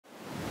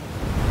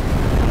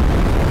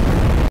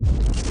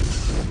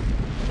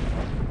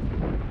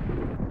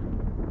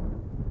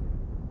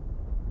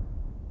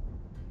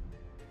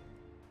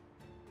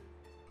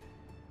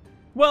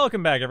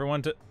Welcome back,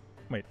 everyone, to...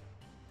 Wait.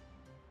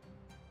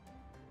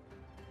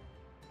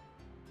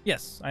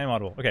 Yes, I am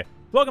audible. Okay.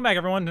 Welcome back,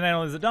 everyone, to Night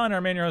Only Is It Done.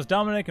 I'm your host,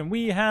 Dominic, and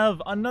we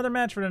have another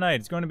match for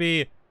tonight. It's going to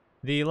be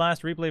the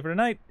last replay for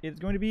tonight. It's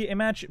going to be a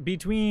match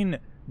between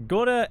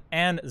Godde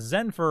and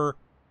zenfur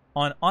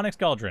on Onyx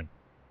Cauldron.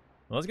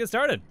 Well, let's get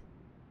started.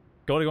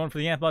 Godde going for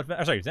the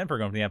Amphbot... Sorry, zenfur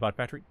going for the Amphbot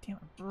factory.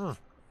 Damn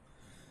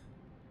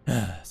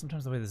it.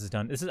 Sometimes the way this is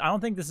done... I don't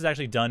think this is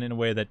actually done in a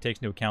way that takes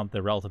into account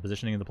the relative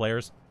positioning of the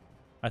players.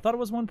 I thought it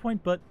was 1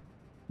 point, but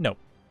no.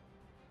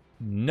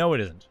 No, it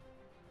isn't.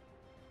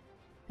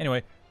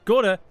 Anyway,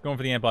 Godde going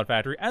for the Amphbot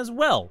factory as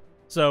well.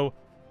 So,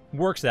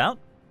 works out.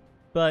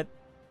 But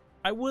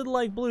I would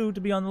like blue to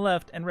be on the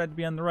left and red to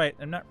be on the right.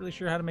 I'm not really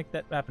sure how to make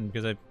that happen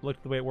because I've looked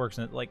at the way it works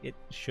and it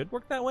should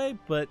work that way,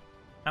 but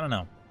I don't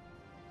know.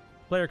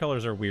 Player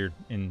colors are weird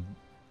in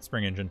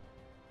Spring Engine.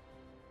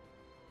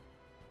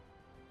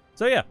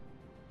 So yeah,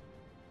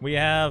 we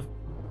have,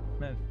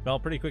 well,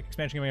 pretty quick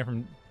expansion coming in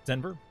from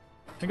zenfur.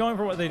 And going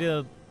for what they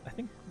did, I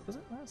think, was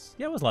it last?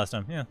 Yeah, it was last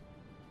time, yeah.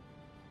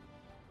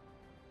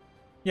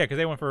 Yeah, because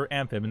they went for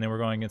Amphib and they were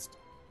going against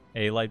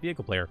a light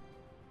vehicle player.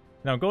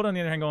 Now, Godde, on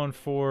the other hand, going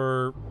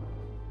for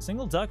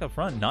single duck up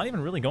front, not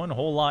even really going a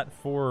whole lot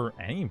for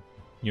any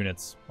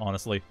units,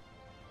 honestly.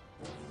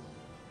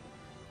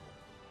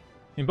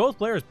 In both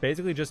players,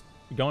 basically just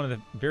going to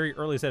the very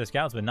early set of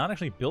scouts, but not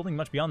actually building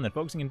much beyond that,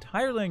 focusing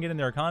entirely on getting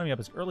their economy up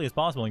as early as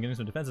possible and getting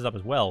some defenses up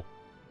as well.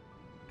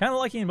 Kind of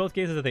lucky in both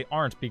cases that they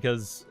aren't,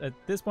 because at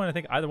this point I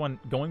think either one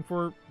going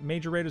for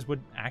major raiders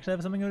would actually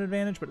have something of an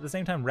advantage, but at the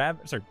same time,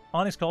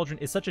 Onyx Cauldron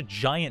is such a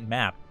giant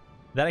map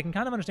that I can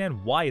kind of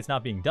understand why it's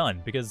not being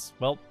done, because,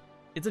 well,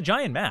 it's a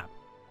giant map.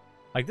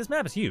 Like, this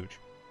map is huge.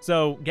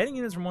 So, getting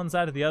units from one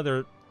side to the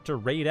other to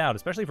raid out,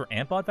 especially for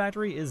Amphbot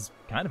Factory, is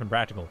kind of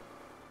impractical.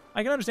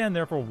 I can understand,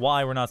 therefore,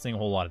 why we're not seeing a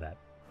whole lot of that.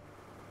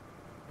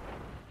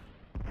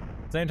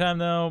 At the same time,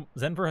 though,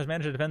 zenfur has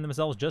managed to defend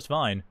themselves just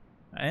fine.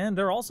 And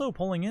they're also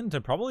pulling in to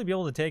probably be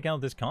able to take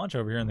out this conch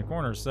over here in the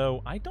corner,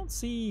 so I don't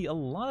see a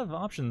lot of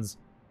options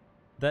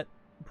that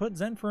put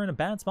zenfur in a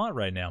bad spot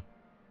right now.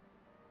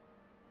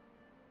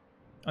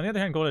 On the other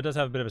hand, Godde does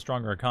have a bit of a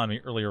stronger economy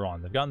earlier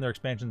on. They've gotten their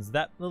expansions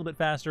that little bit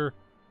faster,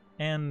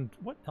 and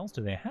what else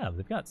do they have?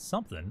 They've got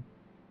something.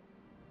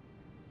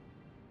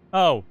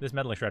 Oh, this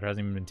metal extractor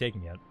hasn't even been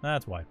taken yet.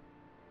 That's why.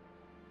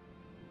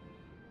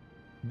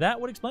 That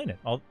would explain it.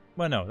 Well,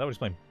 no, that would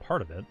explain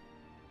part of it.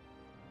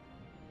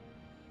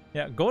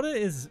 Yeah, Godde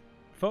is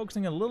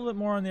focusing a little bit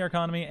more on their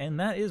economy, and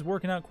that is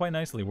working out quite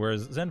nicely,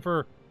 whereas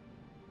zenfur,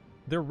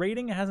 their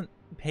raiding hasn't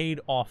paid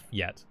off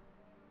yet.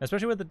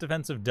 Especially with the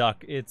defensive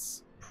duck,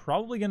 it's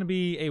probably going to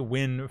be a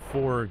win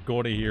for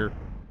Godde here.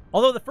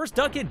 Although the first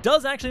duck hit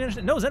does actually manage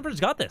to... No, zenfur's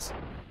got this.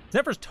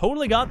 zenfur's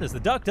totally got this. The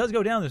duck does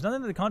go down. There's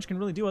nothing that the conch can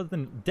really do other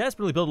than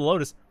desperately build a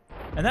lotus,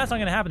 and that's not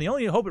going to happen. The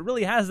only hope it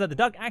really has is that the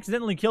duck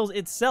accidentally kills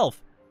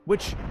itself,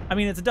 which, I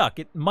mean, it's a duck.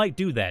 It might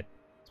do that,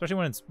 especially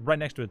when it's right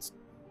next to its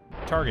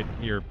target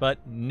here, but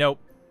nope.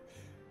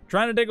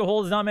 Trying to dig a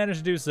hole does not manage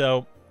to do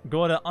so.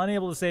 Godde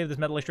unable to save this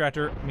metal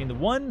extractor. I mean, the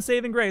one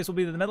saving grace will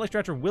be that the metal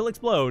extractor will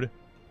explode.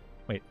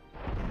 Wait.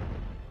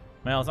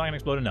 Well, it's not going to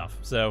explode enough,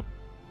 so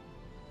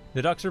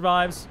the duck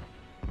survives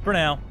for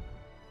now.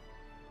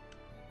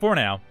 For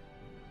now.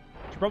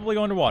 Should probably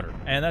go underwater,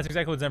 and that's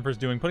exactly what zenfur's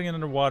doing, putting it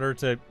underwater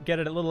to get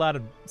it a little out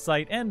of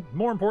sight, and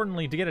more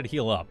importantly, to get it to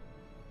heal up.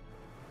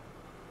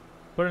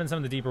 Put it in some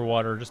of the deeper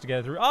water just to get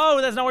it through.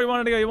 Oh, that's not where you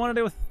wanted to go. You wanted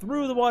to go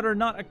through the water,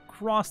 not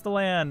across the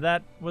land.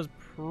 That was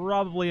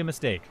probably a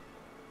mistake.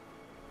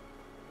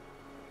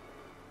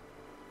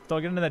 Still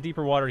get into that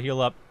deeper water to heal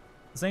up.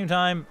 At the same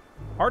time,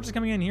 Arch is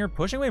coming in here,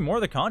 pushing away more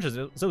of the conches.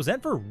 So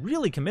zenfur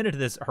really committed to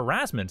this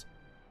harassment.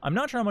 I'm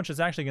not sure how much it's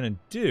actually going to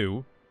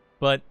do,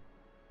 but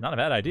not a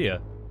bad idea.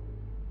 At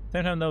the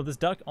same time, though, this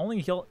duck only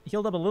healed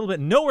up a little bit.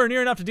 Nowhere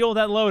near enough to deal with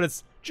that load.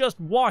 It's just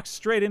walked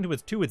straight into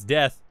its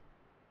death.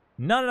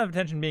 Not enough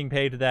attention being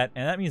paid to that,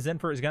 and that means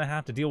zenfur is going to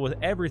have to deal with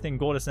everything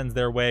Godde sends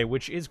their way,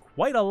 which is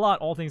quite a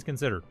lot, all things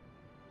considered.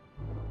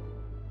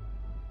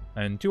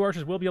 And two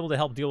archers will be able to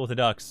help deal with the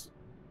ducks.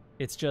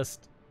 It's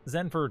just,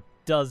 zenfur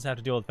does have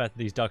to deal with the fact that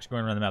these ducks are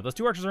going around the map. Those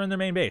two archers are in their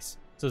main base,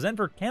 so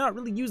zenfur cannot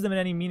really use them in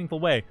any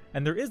meaningful way.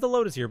 And there is the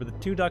lotus here, but the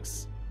two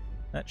ducks,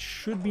 that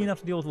should be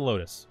enough to deal with the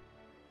lotus.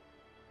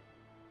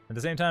 At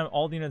the same time,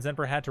 all the units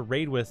zenfur had to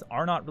raid with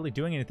are not really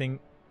doing anything,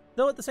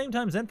 though at the same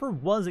time, zenfur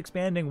was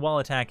expanding while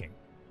attacking.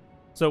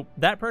 So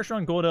that pressure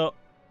on Godde,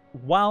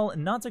 while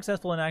not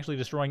successful in actually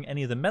destroying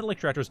any of the metal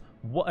extractors,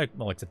 well,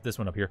 except this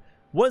one up here,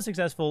 was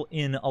successful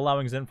in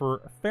allowing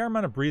zenfur a fair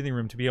amount of breathing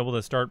room to be able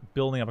to start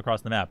building up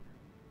across the map.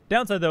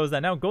 Downside, though, is that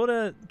now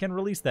Godde can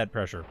release that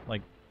pressure.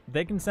 Like,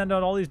 they can send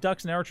out all these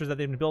ducks and archers that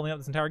they've been building up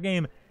this entire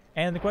game,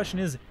 and the question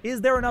is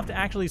there enough to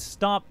actually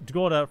stop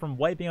Godde from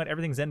wiping out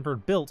everything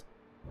zenfur built?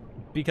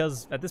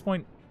 Because, at this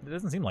point, it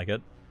doesn't seem like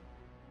it.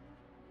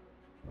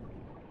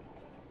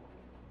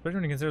 Especially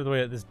when you consider the way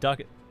that this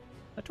duck...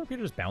 That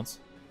torpedo just bounce.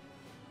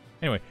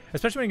 Anyway,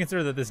 especially when you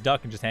consider that this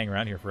duck can just hang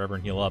around here forever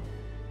and heal up.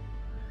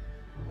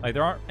 Like,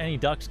 there aren't any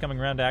ducks coming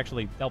around to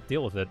actually help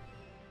deal with it.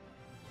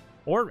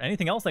 or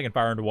anything else they can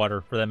fire into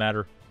water, for that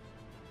matter.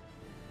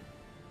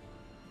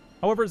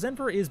 However,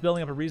 zenfur is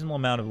building up a reasonable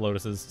amount of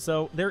lotuses,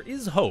 so there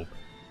is hope.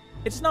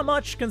 It's not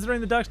much,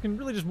 considering the ducks can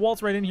really just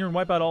waltz right in here and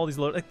wipe out all these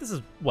lotus. Like, this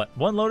is, what,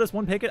 1 lotus,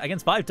 1 picket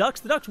against 5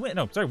 ducks? The ducks win.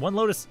 No, sorry, 1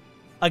 lotus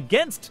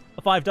against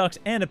 5 ducks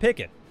and a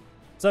picket.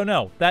 So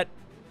no,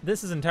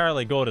 this is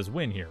entirely Godde's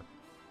win here.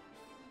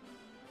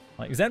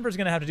 Like, zenfur's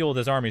going to have to deal with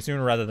this army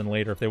sooner rather than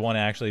later if they want to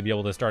actually be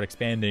able to start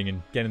expanding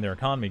and getting their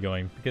economy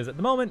going. Because at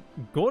the moment,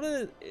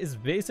 Godde is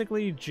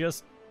basically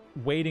just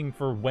waiting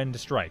for when to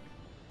strike.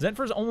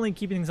 Zenfur's only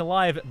keeping things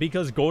alive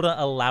because Godde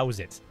allows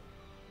it.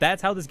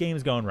 That's how this game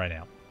is going right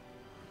now.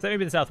 So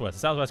maybe the Southwest.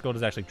 The Southwest Godde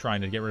is actually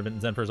trying to get rid of it,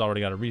 and Zenfur's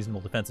already got a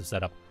reasonable defensive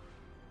setup.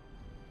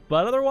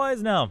 But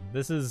otherwise, no.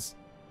 This is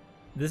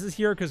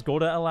here because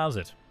Godde allows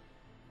it.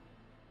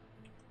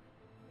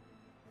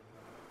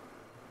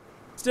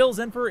 Still,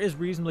 zenfur is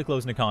reasonably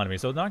close in economy,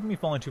 so it's not going to be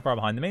falling too far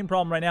behind. The main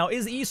problem right now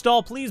is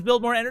E-stall. Please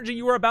build more energy.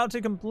 You are about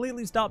to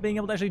completely stop being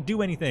able to actually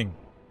do anything.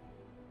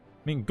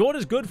 I mean, Godde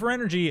is good for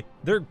energy.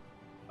 They're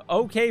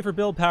okay for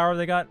build power.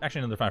 They got...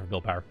 Actually, no, they're fine for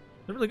build power.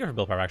 They're really good for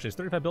build power, actually. It's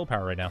 35 build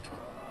power right now.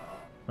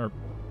 Or...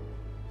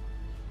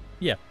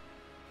 Yeah.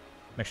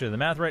 Make sure the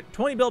math right.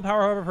 20 build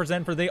power, however, for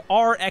zenfur. They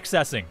are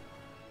excessing.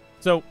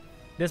 So,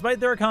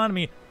 despite their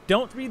economy,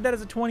 don't read that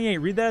as a 28.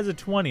 Read that as a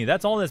 20.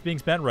 That's all that's being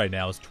spent right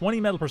now. Is 20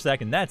 metal per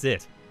second. That's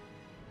it.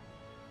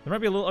 There might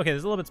be a little... Okay,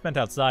 there's a little bit spent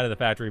outside of the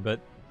factory, but...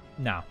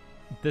 Nah.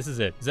 This is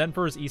it.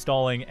 Zenfur is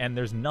e-stalling, and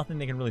there's nothing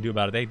they can really do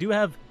about it. They do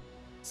have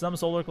some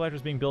solar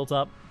collectors being built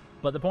up,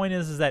 but the point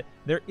is that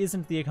there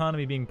isn't the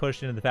economy being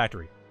pushed into the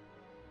factory.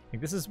 I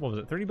think this is... What was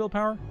it? 30 build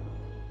power?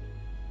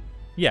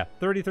 Yeah,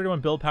 30,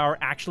 31 build power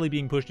actually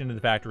being pushed into the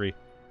factory,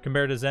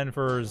 compared to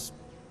Zenfur's...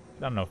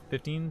 I don't know,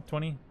 15,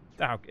 20?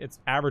 Oh, it's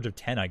average of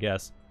 10, I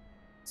guess.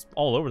 It's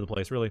all over the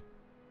place, really.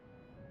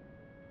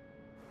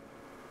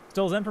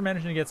 Still, zenfur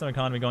managing to get some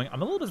economy going.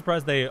 I'm a little bit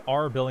surprised they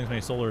are building so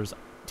many solars.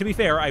 To be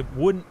fair, I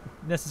wouldn't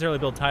necessarily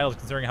build tiles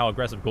considering how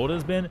aggressive Godde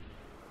has been.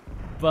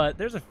 But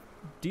there's a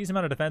decent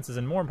amount of defenses,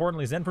 and more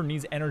importantly, zenfur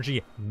needs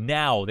energy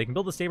now. They can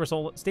build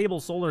the stable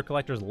solar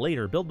collectors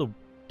later. Build the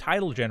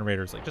tidal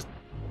generators. Like, just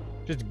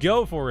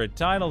go for it.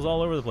 Tidals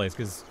all over the place,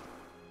 because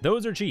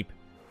those are cheap.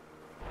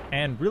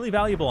 And really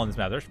valuable on this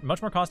map. They're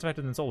much more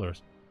cost-effective than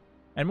solars.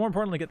 And more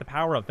importantly, get the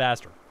power up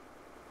faster.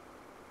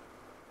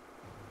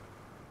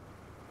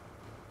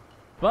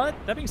 But,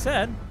 that being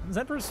said,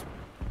 zenfur's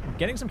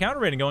getting some counter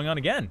rating going on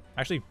again.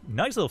 Actually,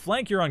 nice little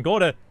flank here on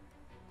Godde.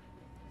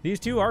 These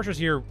 2 archers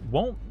here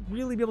won't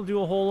really be able to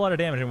do a whole lot of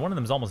damage, and one of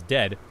them is almost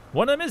dead.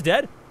 One of them is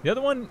dead. The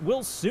other one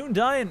will soon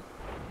die and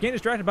get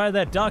distracted by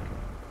that duck.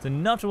 It's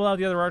enough to allow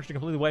the other archer to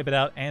completely wipe it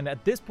out, and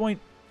at this point,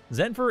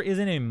 zenfur is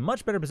in a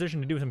much better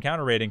position to do some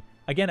counter rating.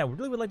 Again, I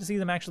really would like to see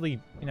them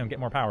actually, get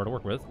more power to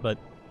work with, but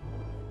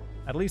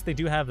at least they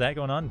do have that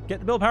going on. Get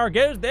the build power.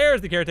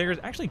 There's the caretakers.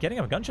 Actually getting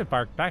up a gunship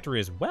factory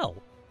as well.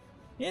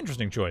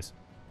 Interesting choice.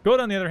 Godde,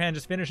 on the other hand,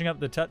 just finishing up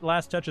the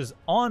last touches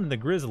on the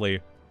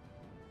Grizzly.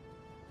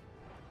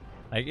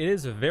 Like, it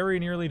is very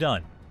nearly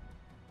done.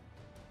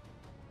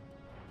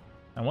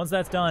 And once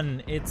that's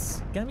done,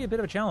 it's going to be a bit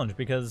of a challenge,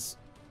 because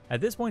at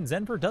this point,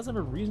 zenfur does have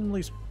a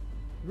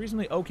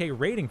reasonably okay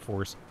raiding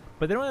force,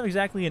 but they don't have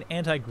exactly an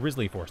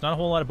anti-grizzly force. Not a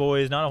whole lot of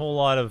boys, not a whole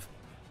lot of,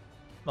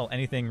 well,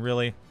 anything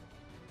really.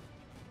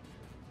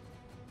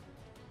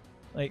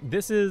 Like,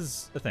 this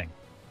is the thing.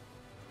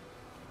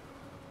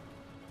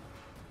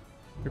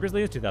 The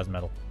Grizzly is 2,000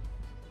 metal.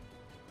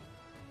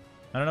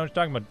 I don't know what you're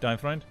talking about, Dime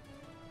Freund.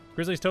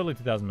 Grizzly's totally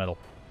 2,000 metal.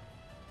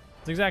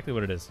 That's exactly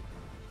what it is.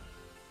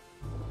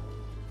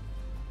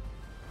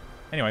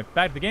 Anyway,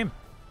 back to the game.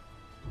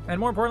 And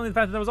more importantly, the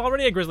fact that there was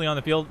already a Grizzly on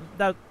the field,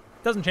 that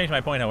doesn't change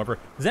my point, however.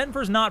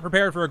 Zenfur's not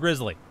prepared for a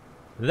Grizzly.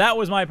 That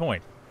was my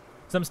point.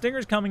 Some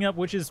Stingers coming up,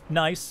 which is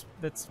nice.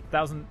 That's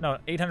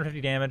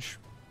 850 damage.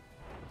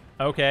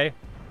 Okay.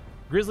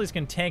 Grizzlies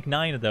can tank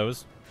 9 of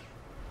those.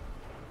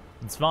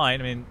 It's fine.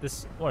 I mean,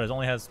 this, what, it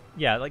only has...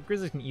 Yeah, like,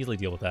 Grizzlies can easily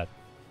deal with that.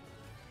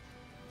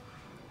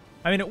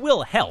 I mean, it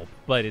will help,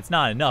 but it's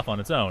not enough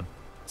on its own.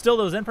 Still,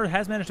 though, zenfur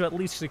has managed to at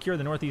least secure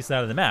the northeast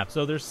side of the map,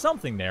 so there's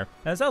something there.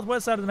 And the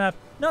southwest side of the map,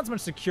 not so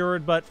much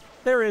secured, but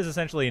there is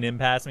essentially an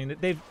impasse. I mean,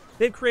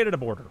 they've created a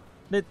border.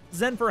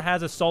 Zenfur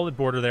has a solid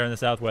border there in the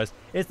southwest.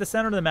 It's the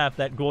center of the map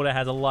that Godde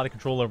has a lot of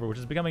control over, which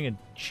is becoming a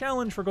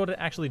challenge for Godde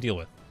to actually deal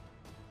with.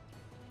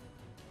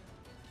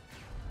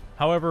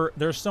 However,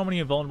 there's so many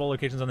vulnerable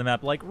locations on the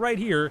map, like right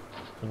here,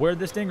 where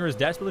the Stinger is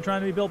desperately trying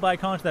to be built by a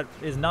conch that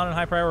is not on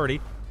high priority,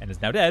 and is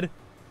now dead,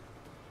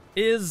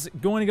 is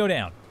going to go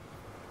down.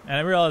 And I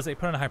realize they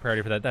put on a high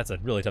priority for that. That's a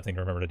really tough thing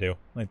to remember to do.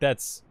 Like,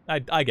 that's...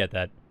 I get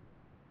that.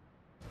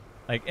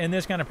 Like, in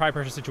this kind of high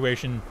pressure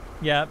situation,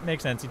 yeah, it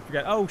makes sense. You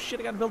forget, oh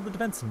shit, I gotta build the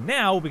defense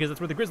now, because that's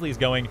where the Grizzly is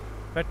going.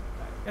 But,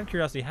 out of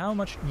curiosity, how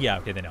much... Yeah,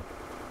 okay, they know.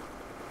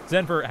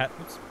 Zenfur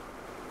oops.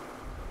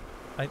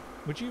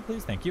 Would you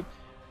please? Thank you.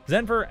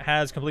 Zenfur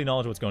has complete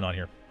knowledge of what's going on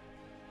here.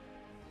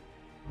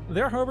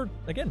 They're, however,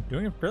 again,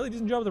 doing a fairly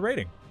decent job of the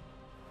rating.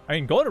 I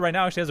mean, Godde right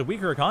now actually has a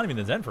weaker economy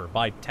than Zenfur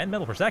by 10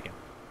 metal per second.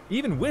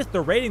 even with the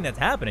raiding that's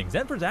happening,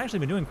 zenfur's actually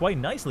been doing quite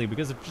nicely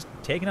because of just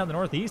taking out the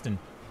northeast and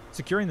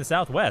securing the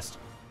southwest.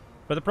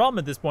 But the problem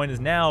at this point is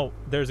now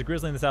there's a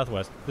grizzly in the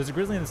southwest, there's a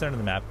grizzly in the center of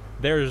the map,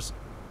 there's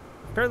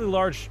a fairly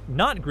large,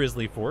 not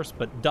grizzly force,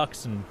 but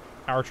ducks and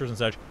archers and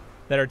such,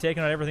 that are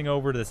taking out everything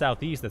over to the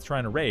southeast that's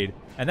trying to raid,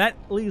 and that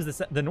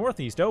leaves the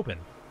northeast open.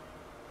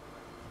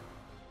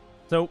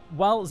 So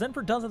while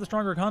zenfur does have the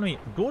stronger economy,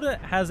 Godde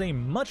has a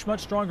much,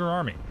 much stronger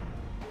army,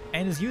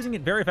 and is using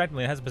it very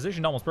effectively, and has it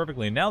positioned almost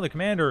perfectly. And now the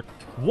commander,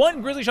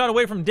 one grizzly shot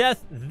away from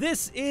death.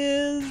 This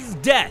is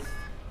death.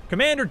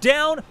 Commander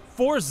down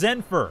for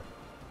zenfur.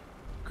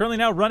 Currently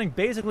now running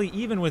basically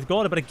even with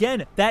Godde, but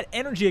again, that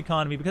energy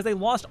economy, because they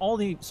lost all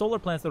the solar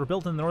plants that were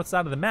built in the north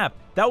side of the map,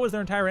 that was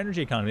their entire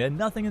energy economy. They had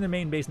nothing in their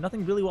main base,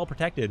 nothing really well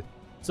protected.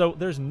 So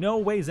there's no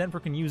way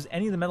zenfur can use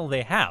any of the metal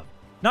they have.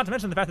 Not to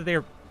mention the fact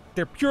that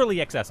they're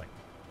purely excessing.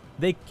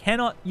 They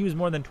cannot use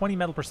more than 20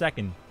 metal per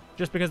second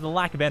just because of the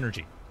lack of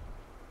energy.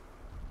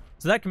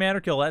 So that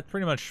commander kill, that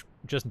pretty much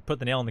just put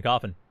the nail in the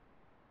coffin.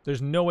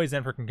 There's no way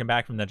zenfur can come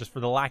back from that just for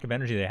the lack of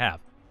energy they have.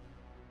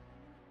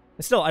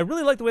 Still, I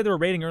really like the way they were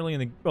raiding early in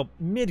the, well,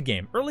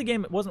 mid-game. Early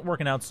game, it wasn't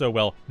working out so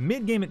well.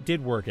 Mid-game, it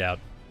did work out.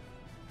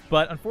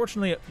 But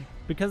unfortunately,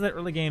 because that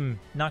early game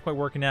not quite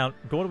working out,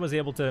 Godde was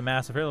able to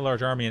amass a fairly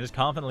large army and just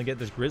confidently get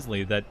this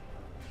grizzly that,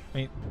 I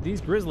mean,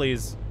 these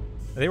grizzlies,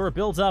 they were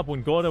built up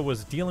when Godde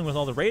was dealing with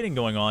all the raiding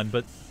going on,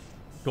 but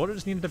Godde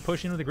just needed to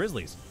push into the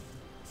grizzlies.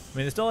 I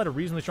mean, they still had a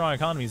reasonably strong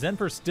economy.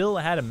 zenfur still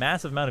had a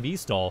massive amount of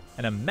e-stall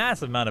and a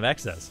massive amount of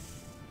excess.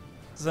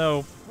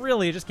 So,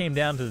 really, it just came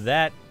down to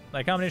that.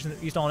 Like, combination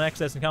of e-stall and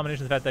excess, and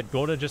combination of the fact that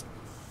Godde just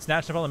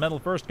snatched up all the metal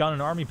first, got an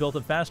army built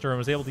up faster, and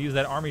was able to use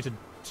that army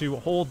to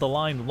hold the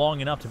line long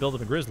enough to build up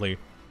a grizzly,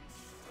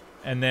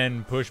 and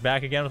then push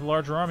back again with a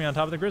larger army on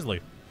top of the grizzly.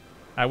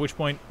 At which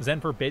point,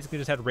 zenfur basically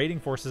just had raiding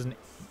forces and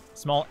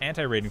small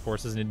anti-raiding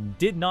forces, and it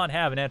did not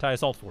have an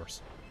anti-assault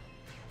force.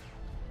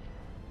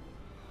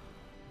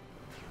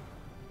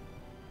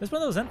 This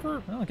one, though,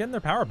 zenfur, well, getting their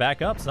power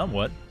back up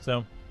somewhat,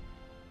 so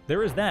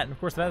there is that. And of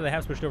course, the fact that they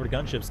have switched over to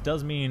gunships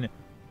does mean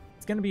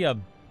it's going to be a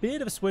bit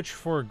of a switch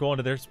for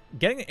Godde. There's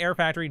getting the air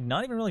factory,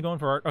 not even really going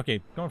for,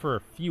 going for a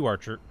few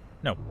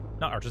no,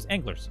 not archers,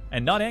 anglers,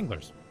 and not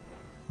anglers.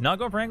 Not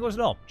going for anglers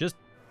at all. Just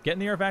getting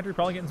the air factory,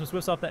 probably getting some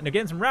swifts off that, and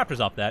getting some raptors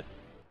off that.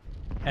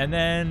 And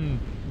then,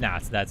 nah,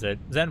 that's it.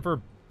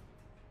 zenfur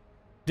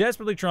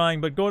desperately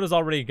trying, but Godde's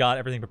already got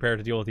everything prepared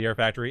to deal with the air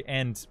factory,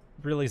 and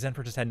really,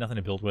 zenfur just had nothing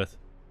to build with.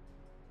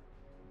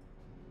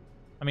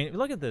 I mean, if you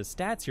look at the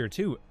stats here,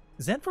 too,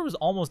 zenfur was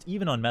almost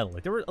even on metal.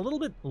 Like, they were a little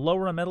bit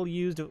lower on metal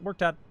used. It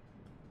worked out,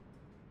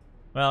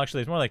 well,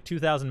 actually, it's more like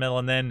 2,000 metal,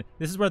 and then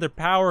this is where their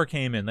power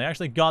came in. They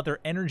actually got their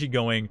energy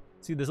going.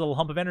 See, this little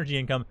hump of energy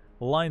income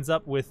lines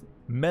up with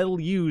metal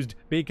used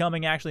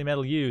becoming actually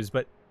metal used,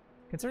 but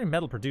considering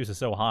metal produced is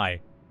so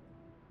high,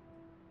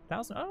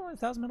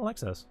 1,000 metal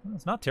excess.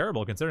 It's not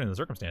terrible considering the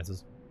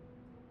circumstances.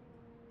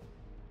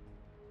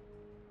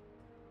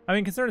 I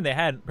mean, considering they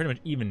had pretty much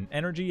even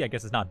energy, I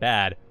guess it's not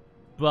bad,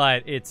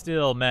 but it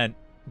still meant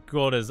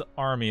Godde's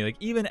army, like,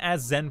 even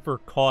as zenfur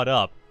caught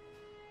up,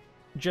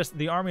 just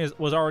the army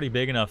was already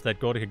big enough that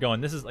Godde could go,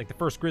 and this is like the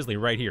first grizzly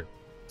right here.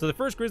 So the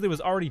first grizzly was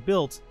already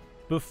built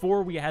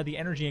before we had the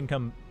energy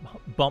income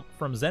bump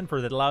from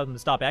zenfur that allowed them to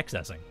stop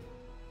excessing.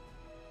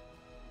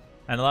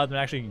 And allowed them to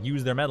actually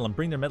use their metal and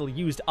bring their metal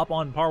used up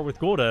on par with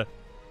Godde.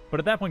 But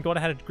at that point, Godde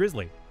had a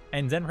grizzly,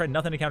 and zenfur had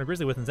nothing to counter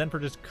grizzly with, and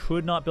zenfur just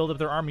could not build up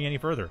their army any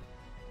further.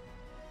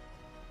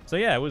 So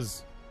yeah, it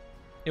was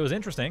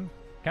interesting.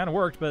 Kind of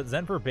worked, but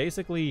zenfur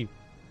basically,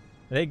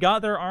 they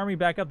got their army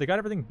back up. They got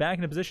everything back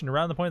into position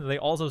around the point that they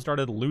also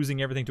started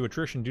losing everything to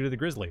attrition due to the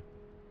grizzly.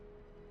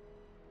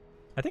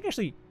 I think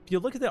actually, if you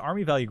look at the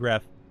army value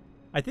graph,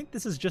 I think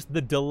this is just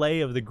the delay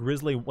of the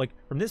grizzly, like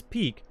from this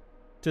peak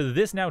to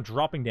this now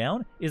dropping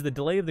down, is the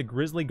delay of the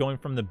grizzly going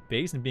from the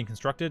base and being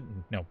constructed,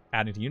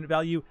 adding to unit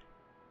value,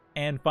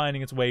 and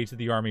finding its way to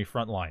the army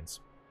front lines.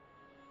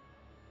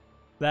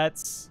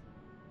 That's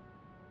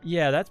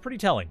pretty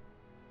telling.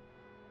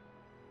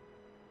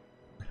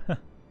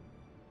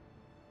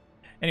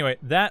 Anyway,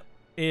 that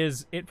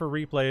is it for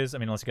replays. I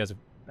mean, unless you guys,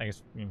 I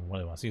guess,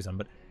 really want to see some,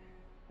 but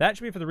that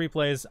should be for the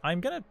replays.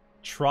 I'm going to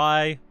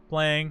try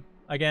playing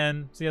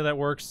again, see how that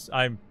works.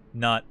 I'm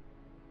not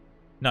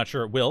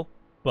sure it will,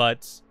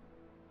 but,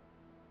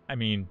 I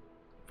mean,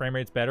 frame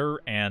rate's better,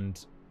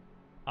 and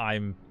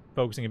I'm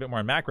focusing a bit more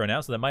on macro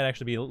now, so that might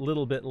actually be a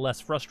little bit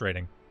less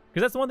frustrating.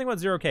 Because that's the one thing about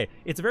 0K.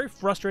 It's a very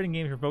frustrating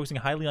game if you're focusing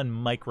highly on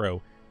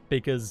micro,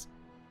 because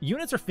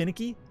units are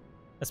finicky,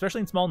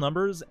 especially in small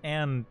numbers,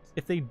 and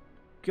if they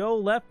go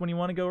left when you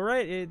want to go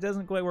right, it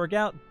doesn't quite work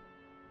out.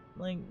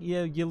 Like,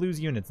 you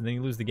lose units, and then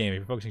you lose the game if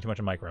you're focusing too much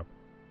on micro.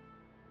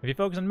 If you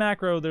focus on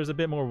macro, there's a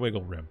bit more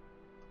wiggle room.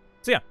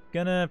 So yeah,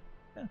 gonna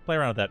play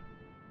around with that.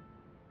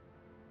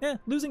 Yeah,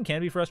 losing can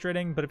be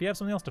frustrating, but if you have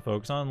something else to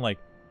focus on, like,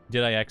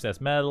 did I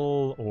excess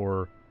metal,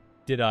 or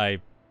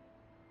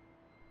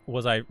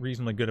was I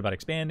reasonably good about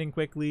expanding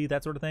quickly,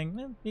 that sort of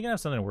thing, you can have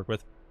something to work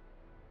with.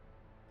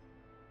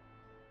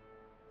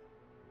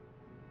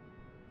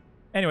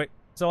 Anyway,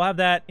 So I'll have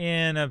that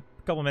in a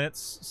couple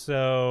minutes,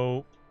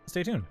 so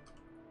stay tuned.